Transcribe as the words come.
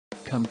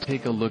Come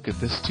take a look at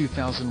this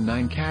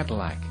 2009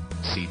 Cadillac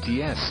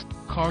CTS.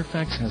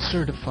 Carfax has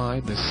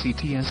certified the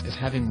CTS as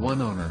having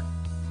one owner.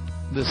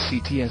 The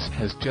CTS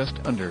has just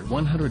under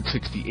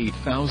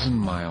 168,000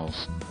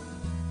 miles.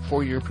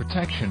 For your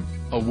protection,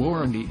 a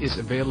warranty is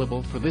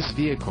available for this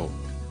vehicle.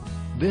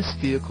 This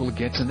vehicle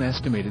gets an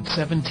estimated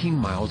 17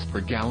 miles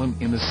per gallon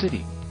in the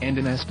city, and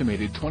an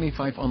estimated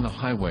 25 on the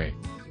highway.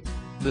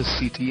 The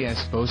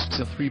CTS boasts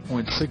a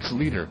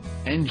 3.6-liter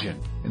engine,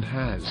 and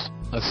has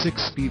a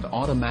 6-speed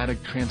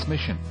automatic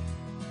transmission.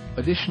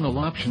 Additional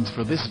options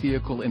for this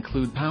vehicle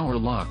include power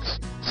locks,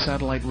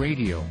 satellite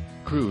radio,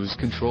 cruise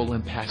control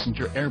and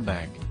passenger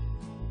airbag.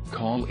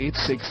 Call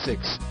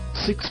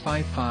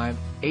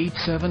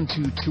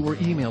 866-655-8722 or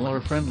email our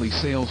friendly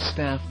sales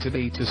staff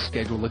today to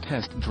schedule a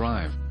test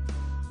drive.